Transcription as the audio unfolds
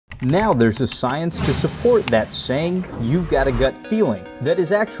Now there's a science to support that saying, "You've got a gut feeling," that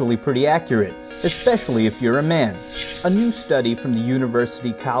is actually pretty accurate, especially if you're a man. A new study from the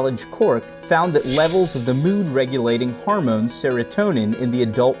University College Cork found that levels of the mood-regulating hormone serotonin in the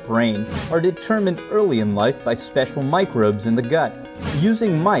adult brain are determined early in life by special microbes in the gut.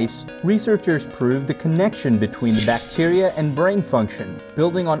 Using mice, researchers proved the connection between the bacteria and brain function,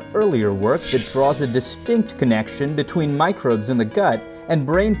 building on earlier work that draws a distinct connection between microbes in the gut and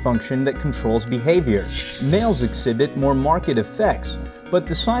brain function that controls behavior. Males exhibit more marked effects, but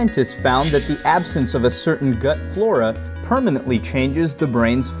the scientists found that the absence of a certain gut flora permanently changes the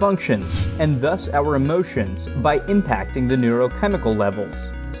brain's functions, and thus our emotions, by impacting the neurochemical levels.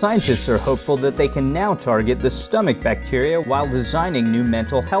 Scientists are hopeful that they can now target the stomach bacteria while designing new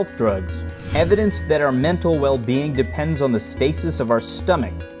mental health drugs. Evidence that our mental well-being depends on the stasis of our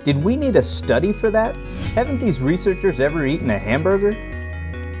stomach. Did we need a study for that? Haven't these researchers ever eaten a hamburger?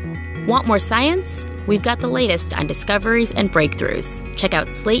 Want more science? We've got the latest on discoveries and breakthroughs. Check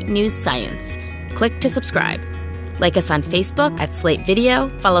out Slate News Science. Click to subscribe. Like us on Facebook at Slate Video.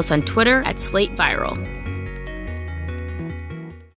 Follow us on Twitter at Slate Viral.